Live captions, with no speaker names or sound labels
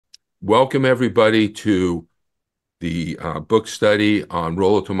Welcome everybody to the book study on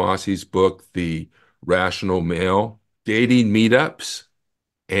Rollo Tomasi's book, The Rational Male, Dating Meetups,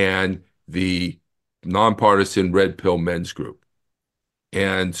 and the Nonpartisan Red Pill Men's Group.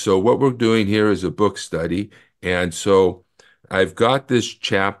 And so what we're doing here is a book study. And so I've got this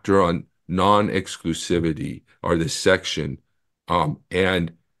chapter on non-exclusivity, or this section,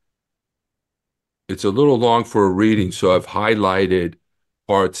 and it's a little long for a reading, so I've highlighted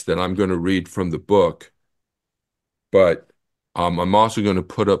parts that I'm going to read from the book. But I'm also going to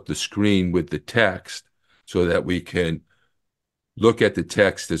put up the screen with the text so that we can look at the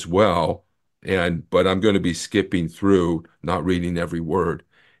text as well. But I'm going to be skipping through, not reading every word.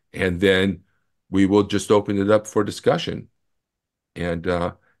 And then we will just open it up for discussion and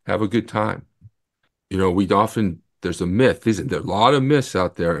have a good time. There's a myth, isn't there? A lot of myths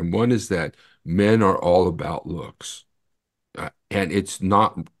out there. And one is that men are all about looks. And it's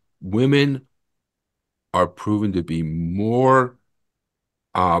not, women are proven to be more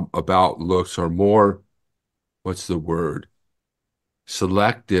about looks, or more, what's the word?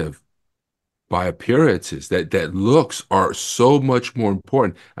 Selective by appearances. That looks are so much more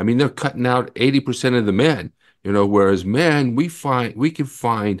important. I mean, they're cutting out 80% of the men, whereas men, we can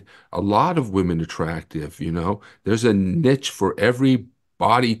find a lot of women attractive, There's a niche for every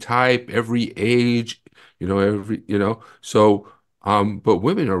body type, every age, but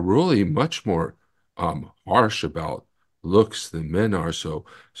women are really much more harsh about looks than men are. So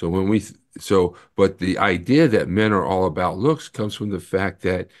when we but the idea that men are all about looks comes from the fact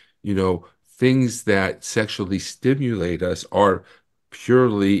that, things that sexually stimulate us are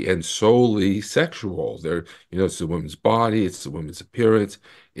purely and solely sexual. It's the woman's body, it's the woman's appearance,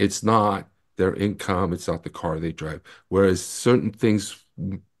 it's not their income, it's not the car they drive. Whereas certain things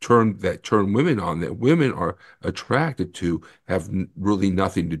turn women on, that women are attracted to, have really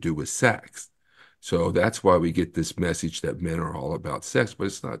nothing to do with sex. So that's why we get this message that men are all about sex, but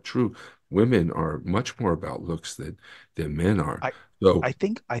it's not true. Women are much more about looks than men are. I So I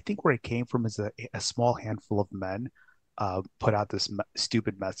think where it came from is a small handful of men put out this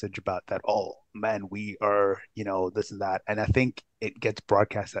stupid message about that all men we are this and that, and I think it gets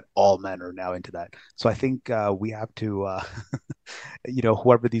broadcast that all men are now into that. So I think we have to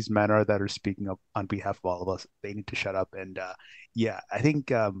whoever these men are that are speaking up on behalf of all of us, they need to shut up. And yeah, I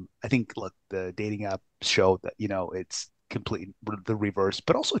think look, the dating app show that it's complete the reverse.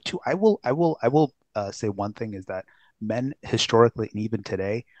 But also too, I will say one thing is that men historically and even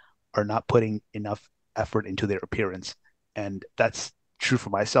today are not putting enough effort into their appearance. And that's true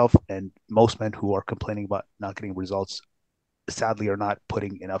for myself, and most men who are complaining about not getting results sadly are not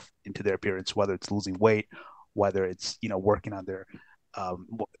putting enough into their appearance, whether it's losing weight, whether it's working on their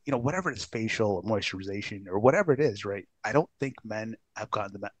whatever it's facial or moisturization or whatever it is, right? I don't think men have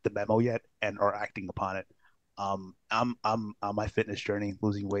gotten the memo yet and are acting upon it. I'm on my fitness journey,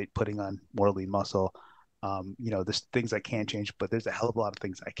 losing weight, putting on more lean muscle. There's things I can't change, but there's a hell of a lot of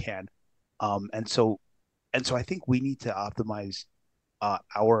things I can. And so I think we need to optimize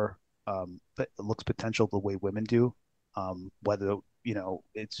our looks potential the way women do, whether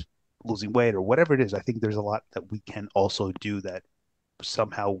it's losing weight or whatever it is. I think there's a lot that we can also do that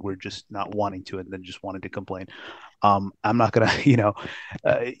somehow we're just not wanting to, and then just wanting to complain. I'm not gonna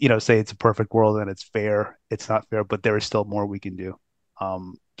say it's a perfect world and it's fair. It's not fair, but there is still more we can do.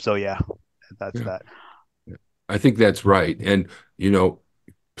 So yeah, that's yeah, that. yeah. I think that's right. And you know,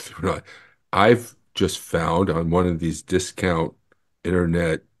 I've just found on one of these discount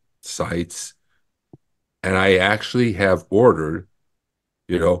internet sites, and I actually have ordered,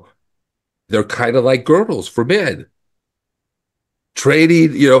 you know, they're kind of like girdles for men.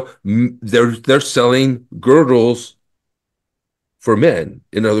 Trading, they're selling girdles for men.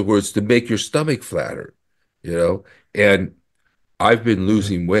 In other words, to make your stomach flatter, you know, and I've been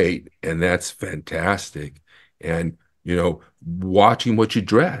losing weight, and that's fantastic. And, watching what you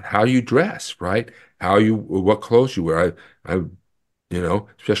dress, how you dress, right? What clothes you wear.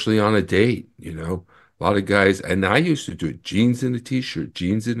 Especially on a date, a lot of guys, and I used to do it, jeans and a t-shirt,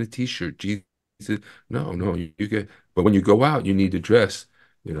 jeans and a t-shirt, jeans. No, no, you get, but when you go out, you need to dress,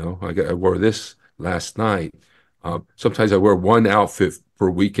 I wore this last night. Sometimes I wear one outfit per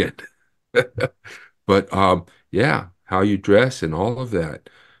weekend. But yeah, how you dress and all of that.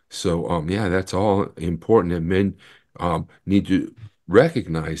 So yeah, that's all important, and men need to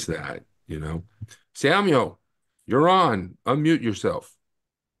recognize that. Samuel, you're on. Unmute yourself.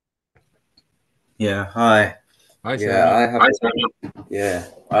 Yeah, hi. Hi, Yeah, Samuel. I have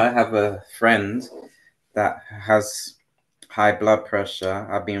I have a friend that has high blood pressure.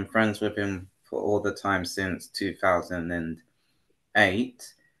 I've been friends with him for all the time since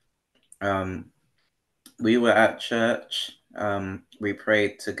 2008. Um, we were at church. We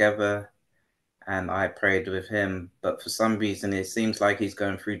prayed together, and I prayed with him. But for some reason, it seems like he's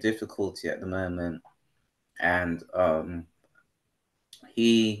going through difficulty at the moment. And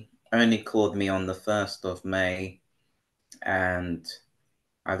he only called me on the 1st of May, and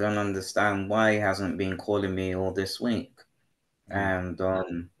I don't understand why he hasn't been calling me all this week. Mm. And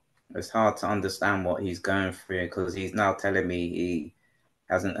it's hard to understand what he's going through because he's now telling me he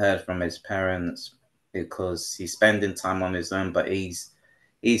hasn't heard from his parents because he's spending time on his own, but he's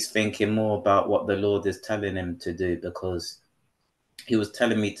thinking more about what the Lord is telling him to do because he was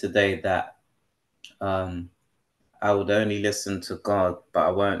telling me today that um, I would only listen to God, but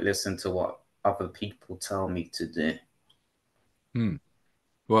I won't listen to what other people tell me to do. Hmm.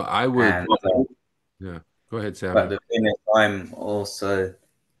 Well, I would, And yeah. Go ahead, but Samuel. the thing is, I'm also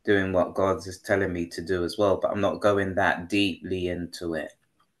doing what God is telling me to do as well, but I'm not going that deeply into it.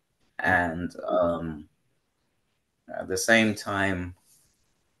 And at the same time,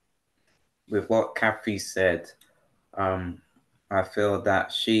 with what Kathy said, um, I feel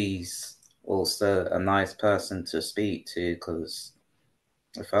that she's also a nice person to speak to because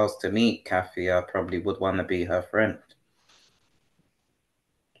if I was to meet Kathy, I probably would want to be her friend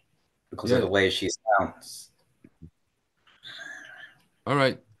because of Yeah. the way she sounds. All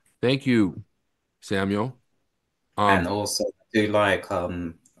right. Thank you, Samuel. And Um, also, I do like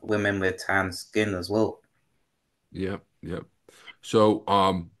women with tan skin as well. yep, yep. So,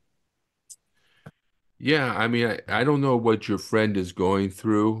 yeah, I mean, I don't know what your friend is going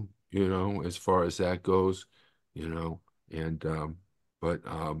through, as far as that goes, you know, and but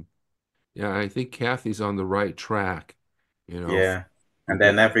yeah, I think Kathy's on the right track, Yeah. for And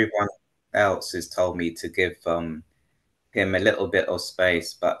then getting. everyone else has told me to give him a little bit of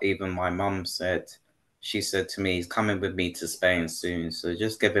space. But even my mum said, she said to me, he's coming with me to Spain soon. So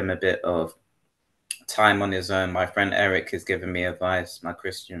just give him a bit of time on his own. My friend Eric is giving me advice, my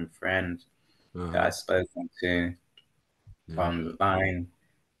Christian friend that Uh-huh. I've spoken to Yeah. online.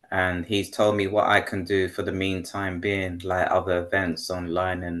 And he's told me what I can do for the meantime being, like other events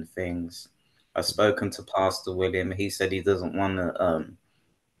online and things. I've spoken to Pastor William. He said he doesn't want to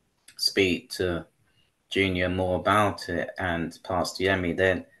speak to Junior more about it, and Pastor Yemi.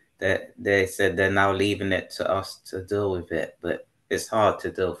 Then they said they're now leaving it to us to deal with it, but it's hard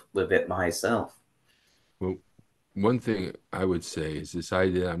to deal with it myself. Well, one thing I would say is this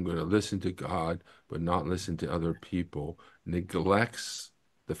idea I'm going to listen to God, but not listen to other people, neglects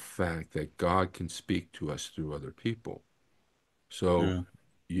the fact that God can speak to us through other people. So Mm,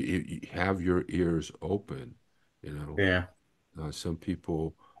 you have your ears open, you know. yeah. Some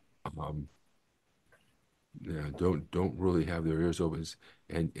people, um, yeah, don't really have their ears open,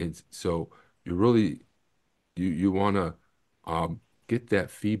 and so you really you want to get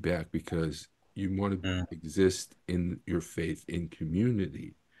that feedback because you want to Mm, exist in your faith in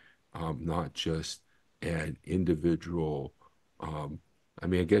community, not just an individual. Um, I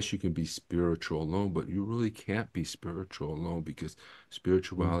mean, I guess you can be spiritual alone, but you really can't be spiritual alone because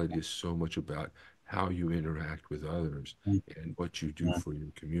mm, spirituality is so much about how you interact with others mm, and what you do mm, for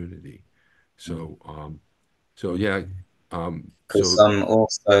your community. mm, So, so mm. yeah, Because so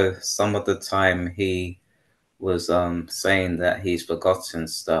also some of the time he was saying that he's forgotten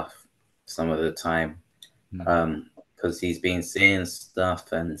stuff some of the time mm, because he's been seeing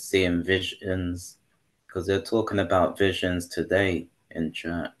stuff and seeing visions because they're talking about visions today in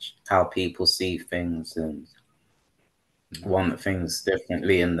church, how people see things and mm. want things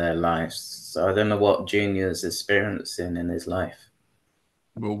differently in their lives. So I don't know what Junior's experiencing in his life.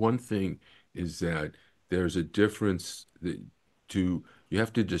 Well, one thing is that there's a difference you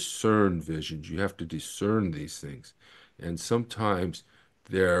have to discern visions. You have to discern these things. And sometimes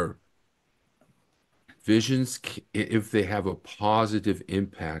their visions, if they have a positive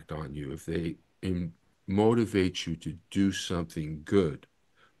impact on you, if they motivate you to do something good,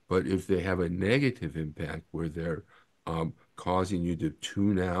 but if they have a negative impact where they're causing you to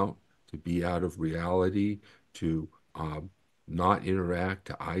tune out, to be out of reality, to not interact,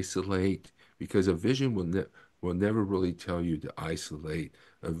 to isolate, because a vision will never really tell you to isolate.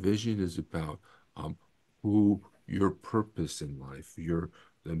 A vision is about who your purpose in life,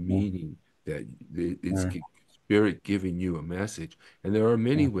 the Mm, meaning that it's mm, spirit giving you a message. And there are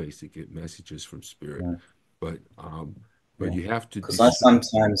many mm, ways to get messages from spirit, mm, but yeah. you have to Because I discern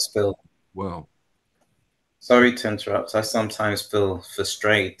sometimes feel, well. sorry to interrupt, I sometimes feel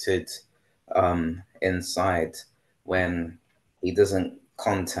frustrated inside when he doesn't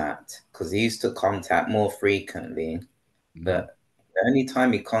contact, because he used to contact more frequently, Mhm. but the only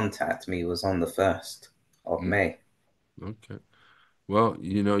time he contacted me was on the 1st of Mm, May. okay. Well,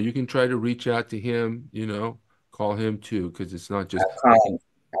 you can try to reach out to him, call him too, because it's not I just,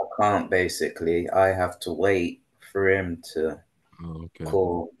 can't basically. I have to wait for him to oh, okay.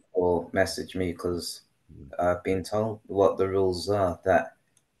 call or message me because I've been told what the rules are that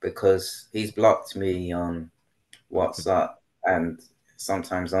because he's blocked me on Okay. WhatsApp and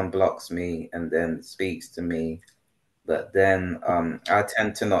sometimes unblocks me and then speaks to me. But then I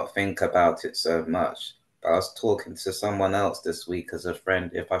tend to not think about it so much. I was talking to someone else this week as a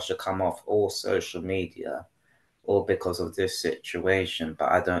friend if I should come off all social media or because of this situation, but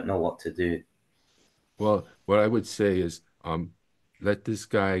I don't know what to do. Well, what I would say is, let this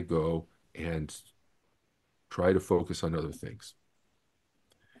guy go and try to focus on other things.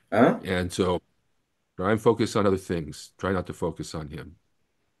 Huh? And so try and focus on other things. Try not to focus on him,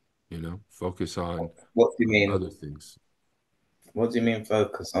 focus on What do you mean? other things. What do you mean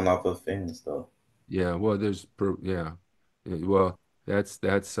focus on other things though? Yeah, well, yeah. Well, that's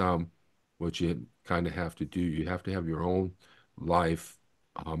what you kind of have to do. You have to have your own life,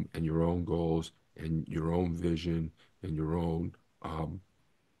 and your own goals and your own vision and your own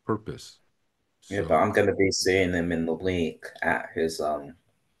purpose. Yeah, but So, I'm gonna be seeing him in the week at his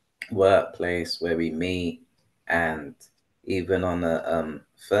workplace where we meet and even on a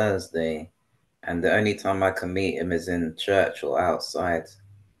Thursday. And the only time I can meet him is in church or outside.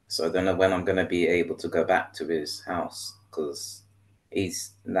 So I don't know when I'm going to be able to go back to his house because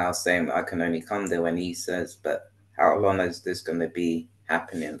he's now saying I can only come there when he says, but how long is this going to be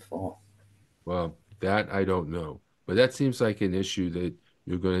happening for? well, that I don't know, but that seems like an issue that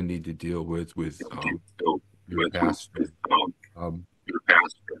you're going to need to deal with your pastor. Um,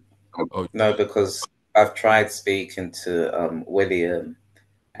 oh, No, because I've tried speaking to William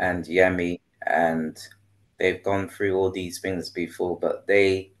and Yemi, and they've gone through all these things before, but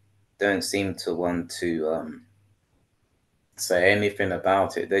they don't seem to want to say anything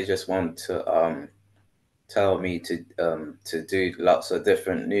about it. They just want to tell me to do lots of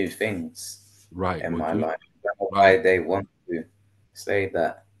different new things right. in Well, my do life. I don't know why right, they want to say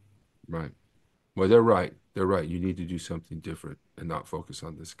that. right. Well, they're right. They're right. You need to do something different and not focus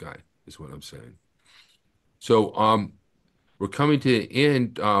on this guy, is what I'm saying. So, we're coming to the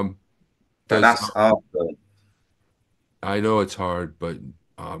end. But Does that's hard though. I know it's hard, but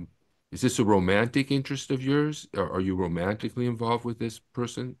um, is this a romantic interest of yours? Are you romantically involved with this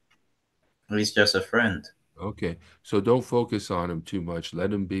person? He's just a friend. Okay, so don't focus on him too much.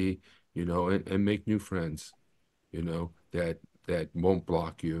 Let him be, and make new friends, that won't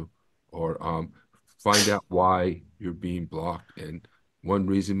block you, or find out why you're being blocked. And one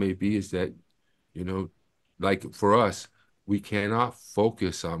reason may be is that, you know, like for us, we cannot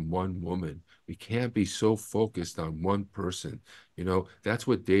focus on one woman. We can't be so focused on one person. That's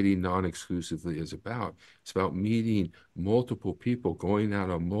what dating non-exclusively is about. It's about meeting multiple people, going out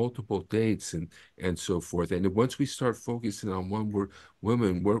on multiple dates and so forth. And once we start focusing on woman,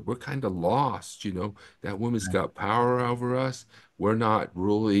 we're kind of lost. That woman's got power over us. We're not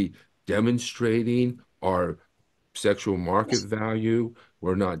really demonstrating our sexual market value.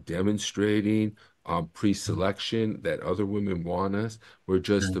 We're not demonstrating pre-selection that other women want us. We're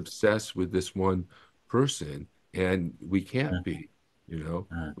just obsessed with this one person, and we can't be.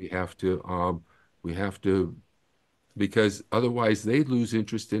 We have to we have to because otherwise they lose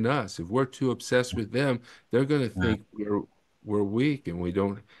interest in us. If we're too obsessed with them, they're going to think we're weak and we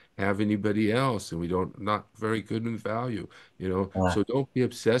don't have anybody else and we don't not very good in value. So don't be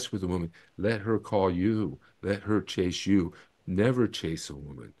obsessed with a woman. Let her call you. Let her chase you. Never chase a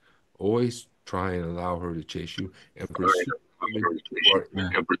woman. Always try and allow her to chase you and pursue women who are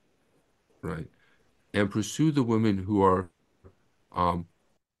right. And pursue the women um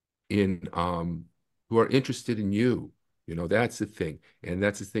in who are interested in you. That's the thing. And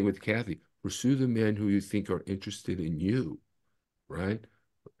that's the thing with Kathy. Pursue the men who you think are interested in you, right?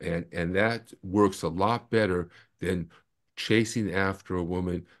 And that works a lot better than chasing after a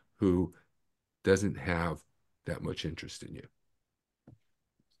woman who doesn't have that much interest in you.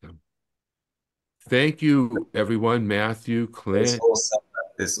 So, thank you, everyone. Matthew, There's Clint. also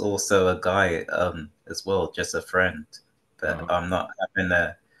there's also a guy as well, just a friend, but Uh, I'm not having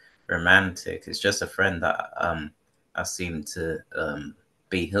a romantic. It's just a friend that I seem to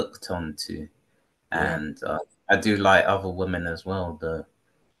be hooked onto, yeah, and I do like other women as well. Though,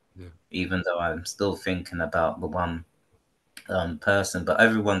 yeah, even though I'm still thinking about the one person, but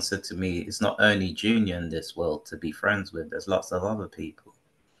everyone said to me, it's not only Junior in this world to be friends with. There's lots of other people.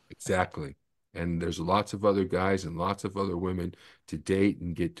 exactly. And there's lots of other guys and lots of other women to date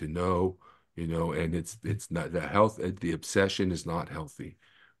and get to know, and it's not the obsession is not healthy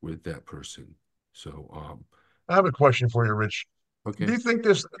with that person. So I have a question for you, Rich. Okay. Do you think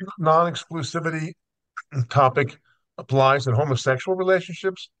this non-exclusivity topic applies in homosexual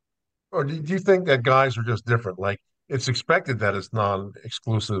relationships? Or do you think that guys are just different? Like it's expected that it's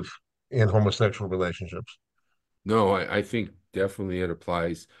non-exclusive in homosexual relationships. No, I think definitely it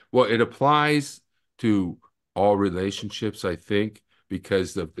applies. Well, it applies to all relationships, I think,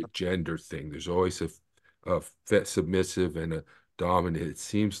 because of the gender thing. There's always a submissive and a dominant, it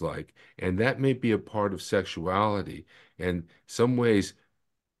seems like. And that may be a part of sexuality. And some ways,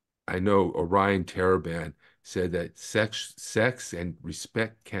 I know Orion Taraban said that sex and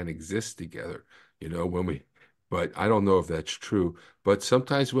respect can exist together, but I don't know if that's true. But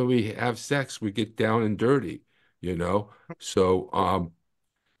sometimes when we have sex, we get down and dirty, you know. So,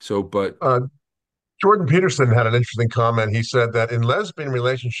 but Uh, Jordan Peterson had an interesting comment. He said that in lesbian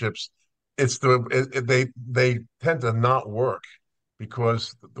relationships, they tend to not work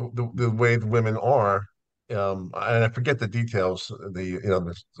because the way the women are, and I forget the details,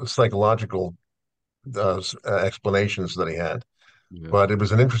 the psychological explanations that he had. yeah, But it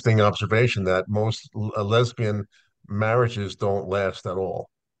was an interesting observation that most lesbian marriages don't last at all.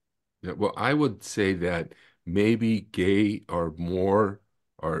 yeah. Well, I would say that maybe gay are more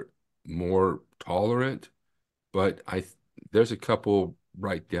tolerant, but there's a couple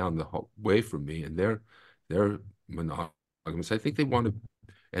right down the way from me, and they're monogamous. I think they want to,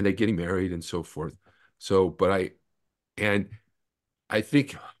 and they're getting married and so forth. So, and I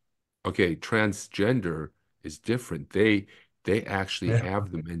think, okay, transgender is different. They actually Yeah,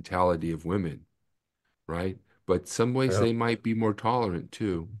 have the mentality of women, right? But some ways yeah. they might be more tolerant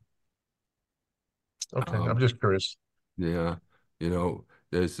too. Okay, I'm Um, just curious. yeah,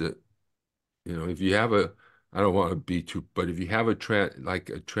 there's if you have I don't want to be too, but if you have like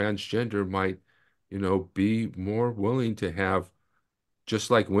a transgender might, be more willing to have,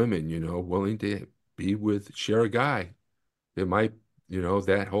 just like women, willing to share a guy. It might,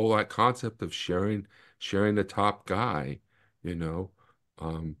 that whole like concept of sharing the top guy, you know,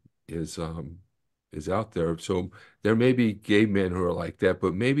 um, is um is out there. So there may be gay men who are like that,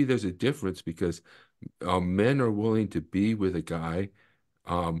 but maybe there's a difference because men are willing to be with a guy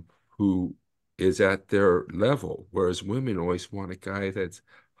who is at their level, whereas women always want a guy that's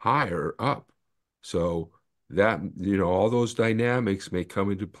higher up. So that, all those dynamics may come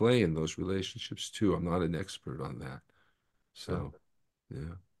into play in those relationships too. I'm not an expert on that. Yeah. So,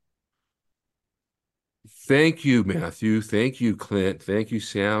 yeah. Thank you, Matthew. Thank you, Clint. Thank you,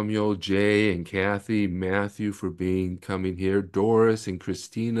 Samuel, Jay, and Kathy, Matthew for coming here. Doris and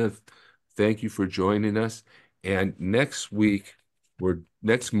Christina, thank you for joining us. And next month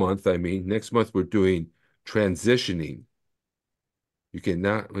we're doing transitioning. You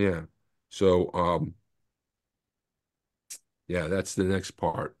cannot, yeah. So, yeah, that's the next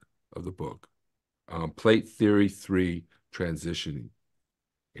part of the book. Plate Theory 3, Transitioning.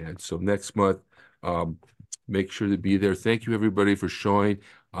 And so next month, make sure to be there. Thank you everybody for showing.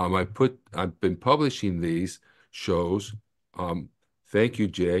 I've been publishing these shows. Thank you,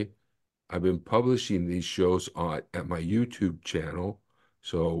 Jay. I've been publishing these shows at my YouTube channel.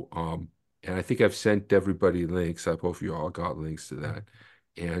 So, and I think I've sent everybody links. I hope you all got links to that.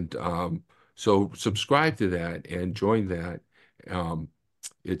 And so subscribe to that and join that.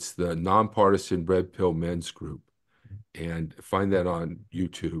 It's the Nonpartisan Red Pill Men's Group. And find that on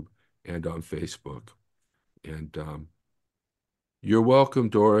YouTube and on Facebook. And you're welcome,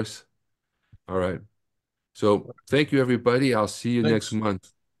 Doris. All right. So thank you, everybody. I'll see you next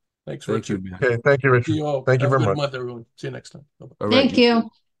month. Thanks, Thank you, Richard. man. Okay, thank you, Richard. See you all. Thank you Have a very good much. month, everyone. See you next time. Bye-bye. All right. Thank you.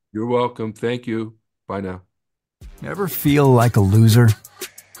 You're welcome. Thank you. Bye now. Ever feel like a loser?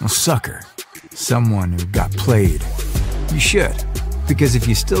 A sucker? Someone who got played? You should, because if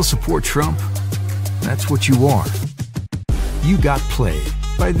you still support Trump, that's what you are. You got played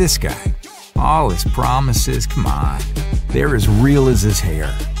by this guy. All his promises, come on, they're as real as his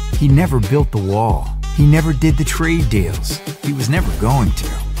hair. He never built the wall. He never did the trade deals. He was never going to.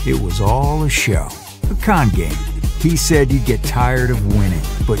 It was all a show, a con game. He said you'd get tired of winning,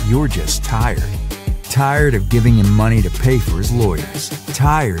 but you're just tired. Tired of giving him money to pay for his lawyers.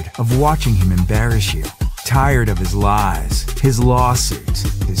 Tired of watching him embarrass you. Tired of his lies, his lawsuits,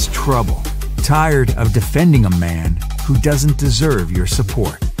 his trouble. Tired of defending a man who doesn't deserve your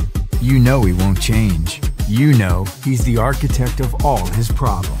support. You know he won't change. You know he's the architect of all his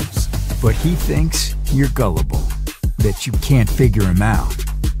problems. But he thinks you're gullible, that you can't figure him out.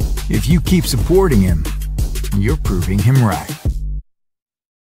 If you keep supporting him, you're proving him right.